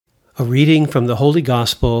A reading from the Holy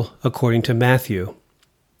Gospel according to Matthew.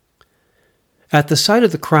 At the sight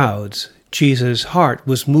of the crowds, Jesus' heart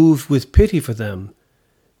was moved with pity for them,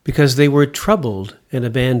 because they were troubled and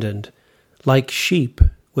abandoned, like sheep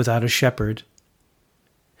without a shepherd.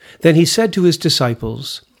 Then he said to his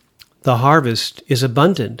disciples, "The harvest is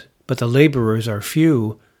abundant, but the laborers are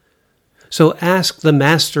few. So ask the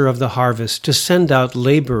master of the harvest to send out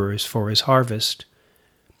laborers for his harvest."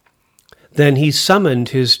 Then he summoned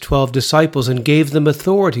his 12 disciples and gave them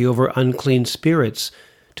authority over unclean spirits,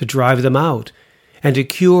 to drive them out, and to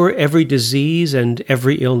cure every disease and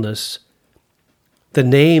every illness. The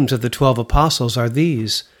names of the 12 apostles are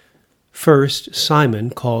these: first,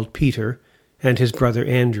 Simon, called Peter, and his brother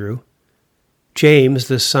Andrew; James,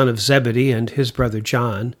 the son of Zebedee, and his brother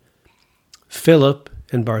John; Philip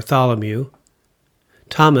and Bartholomew;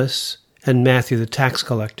 Thomas and Matthew the tax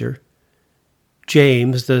collector;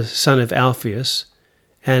 James, the son of Alphaeus,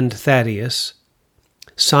 and Thaddeus;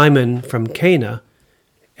 Simon from Cana,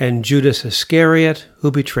 and Judas Iscariot,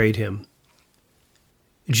 who betrayed him.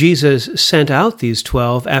 Jesus sent out these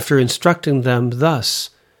 12 after instructing them thus: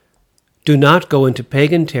 "Do not go into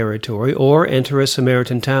pagan territory or enter a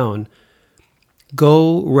Samaritan town.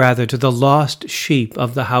 Go rather to the lost sheep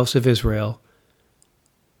of the house of Israel.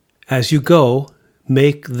 As you go,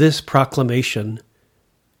 make this proclamation: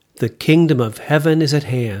 the kingdom of heaven is at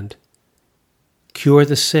hand. Cure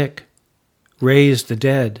the sick, raise the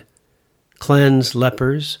dead, cleanse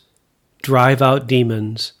lepers, drive out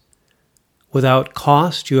demons. Without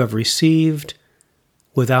cost you have received,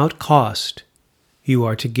 without cost you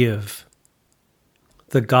are to give."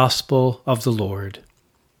 The Gospel of the Lord.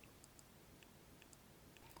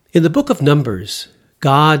 In the book of Numbers,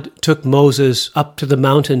 God took Moses up to the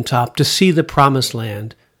mountaintop to see the promised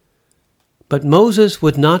land. But Moses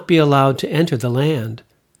would not be allowed to enter the land.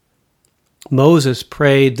 Moses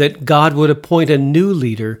prayed that God would appoint a new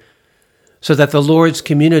leader so that the Lord's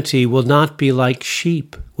community will not be like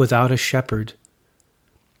sheep without a shepherd.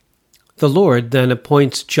 The Lord then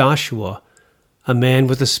appoints Joshua, a man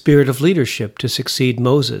with a spirit of leadership, to succeed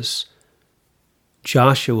Moses.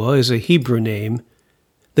 Joshua is a Hebrew name.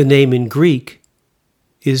 The name in Greek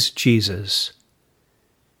is Jesus.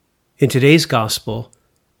 In today's Gospel,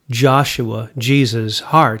 Joshua, Jesus'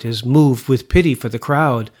 heart is moved with pity for the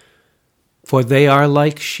crowd, for they are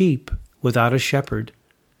like sheep without a shepherd.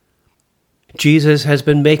 Jesus has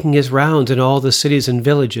been making his rounds in all the cities and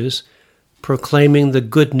villages, proclaiming the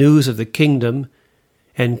good news of the kingdom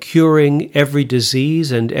and curing every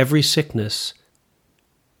disease and every sickness.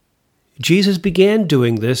 Jesus began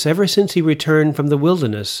doing this ever since he returned from the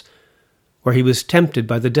wilderness, where he was tempted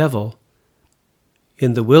by the devil.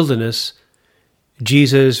 In the wilderness,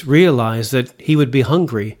 Jesus realized that he would be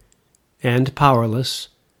hungry and powerless,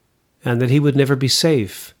 and that he would never be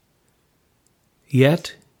safe.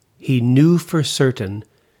 Yet he knew for certain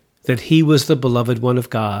that he was the beloved one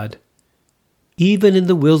of God. Even in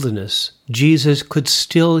the wilderness, Jesus could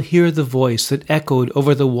still hear the voice that echoed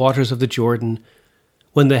over the waters of the Jordan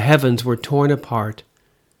when the heavens were torn apart.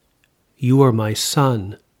 "You are my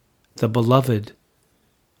Son, the beloved.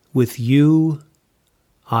 With you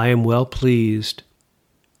I am well pleased."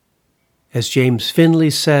 As James Finley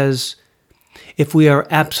says, if we are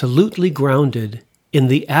absolutely grounded in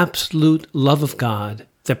the absolute love of God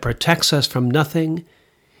that protects us from nothing,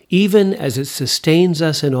 even as it sustains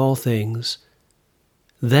us in all things,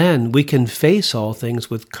 then we can face all things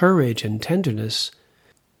with courage and tenderness,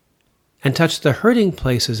 and touch the hurting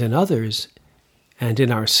places in others and in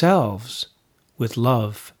ourselves with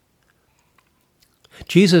love.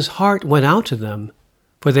 Jesus' heart went out to them,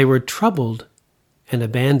 for they were troubled and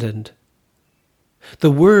abandoned.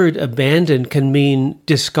 The word abandoned can mean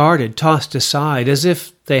discarded, tossed aside, as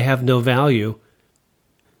if they have no value.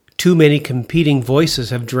 Too many competing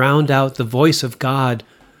voices have drowned out the voice of God,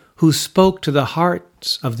 who spoke to the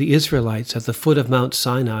hearts of the Israelites at the foot of Mount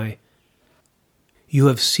Sinai. "You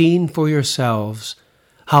have seen for yourselves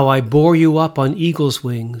how I bore you up on eagle's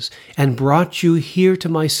wings and brought you here to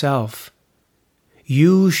myself.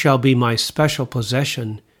 You shall be my special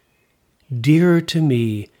possession, dearer to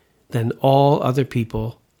me than all other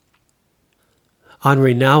people."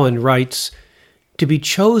 Henri Nouwen writes, "To be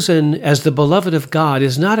chosen as the beloved of God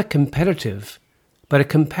is not a competitive, but a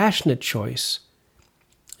compassionate choice.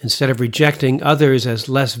 Instead of rejecting others as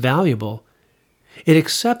less valuable, it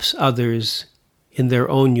accepts others in their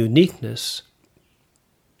own uniqueness.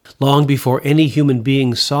 Long before any human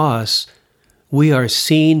being saw us, we are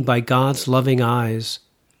seen by God's loving eyes.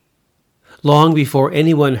 Long before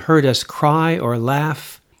anyone heard us cry or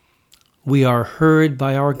laugh, we are heard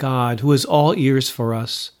by our God, who is all ears for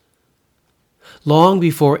us. long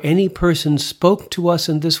before any person spoke to us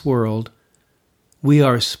in this world, we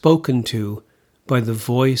are spoken to by the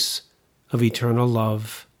voice of eternal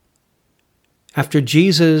love. After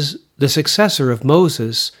Jesus, the successor of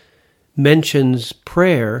Moses, mentions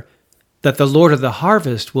prayer that the Lord of the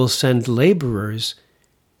harvest will send laborers,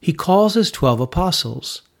 he calls his 12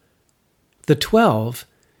 apostles. The 12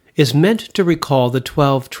 is meant to recall the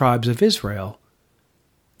 12 tribes of Israel.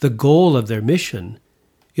 The goal of their mission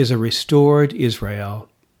is a restored Israel.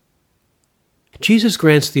 Jesus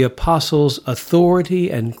grants the apostles authority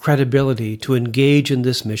and credibility to engage in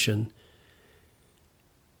this mission.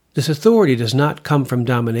 This authority does not come from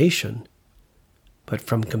domination, but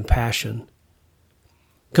from compassion.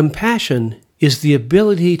 Compassion is the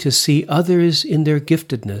ability to see others in their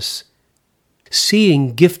giftedness,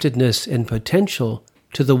 seeing giftedness and potential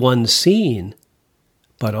to the one seen,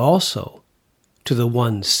 but also to the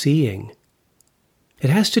one seeing. It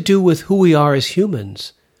has to do with who we are as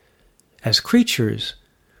humans. As creatures,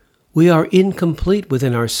 we are incomplete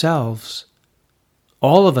within ourselves.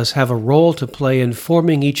 All of us have a role to play in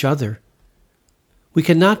forming each other. We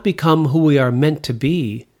cannot become who we are meant to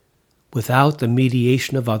be without the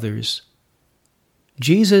mediation of others.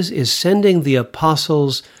 Jesus is sending the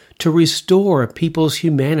apostles to restore people's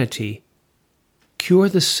humanity, cure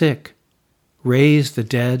the sick, raise the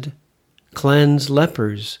dead, cleanse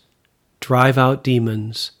lepers, drive out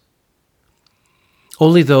demons.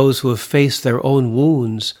 Only those who have faced their own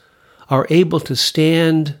wounds are able to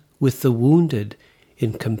stand with the wounded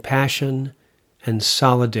in compassion and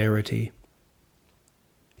solidarity.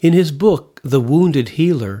 In his book, The Wounded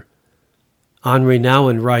Healer, Henri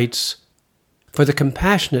Nouwen writes, "For the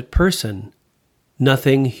compassionate person,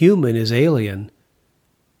 nothing human is alien.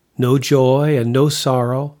 No joy and no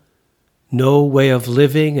sorrow, no way of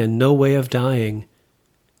living and no way of dying.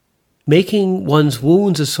 Making one's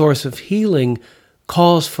wounds a source of healing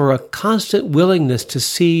calls for a constant willingness to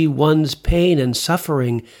see one's pain and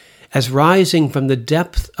suffering as rising from the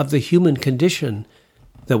depth of the human condition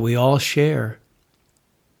that we all share."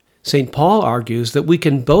 St. Paul argues that we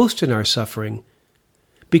can boast in our suffering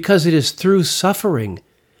because it is through suffering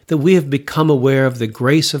that we have become aware of the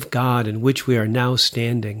grace of God in which we are now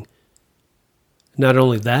standing. Not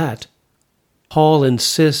only that, Paul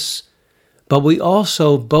insists, but we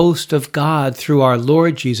also boast of God through our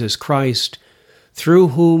Lord Jesus Christ, through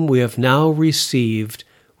whom we have now received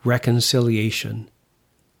reconciliation.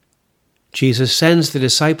 Jesus sends the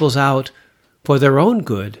disciples out for their own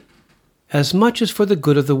good, as much as for the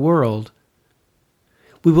good of the world.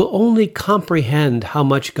 We will only comprehend how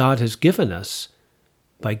much God has given us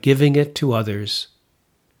by giving it to others.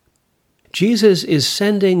 Jesus is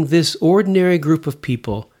sending this ordinary group of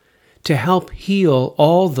people to help heal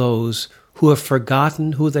all those who have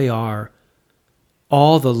forgotten who they are,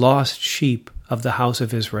 all the lost sheep of the house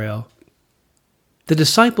of Israel. The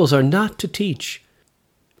disciples are not to teach,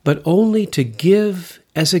 but only to give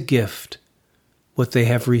as a gift what they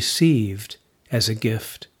have received as a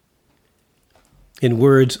gift. In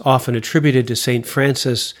words often attributed to St.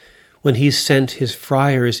 Francis when he sent his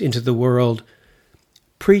friars into the world,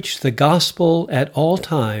 "Preach the gospel at all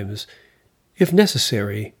times. If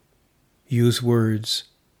necessary, use words."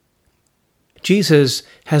 Jesus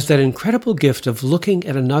has that incredible gift of looking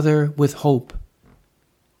at another with hope.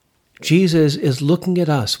 Jesus is looking at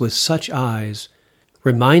us with such eyes,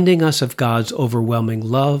 reminding us of God's overwhelming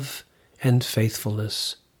love and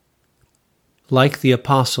faithfulness. Like the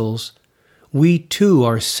apostles, we too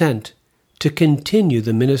are sent to continue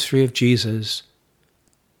the ministry of Jesus.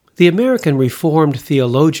 The American Reformed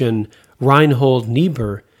theologian Reinhold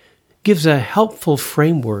Niebuhr gives a helpful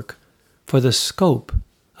framework for the scope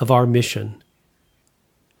of our mission.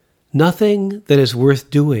 Nothing that is worth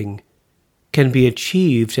doing can be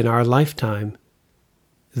achieved in our lifetime.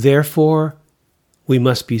 Therefore, we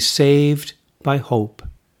must be saved by hope.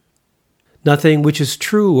 Nothing which is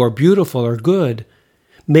true or beautiful or good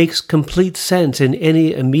makes complete sense in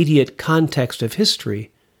any immediate context of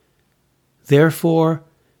history. Therefore,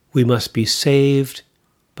 we must be saved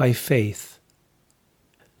by faith.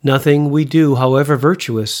 Nothing we do, however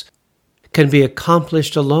virtuous, can be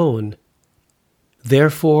accomplished alone.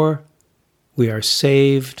 Therefore, we are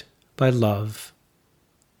saved by love.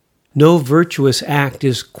 No virtuous act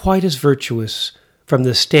is quite as virtuous from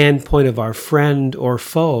the standpoint of our friend or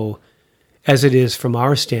foe as it is from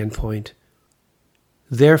our standpoint.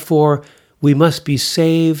 Therefore, we must be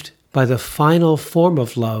saved by the final form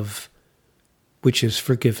of love, which is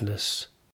forgiveness.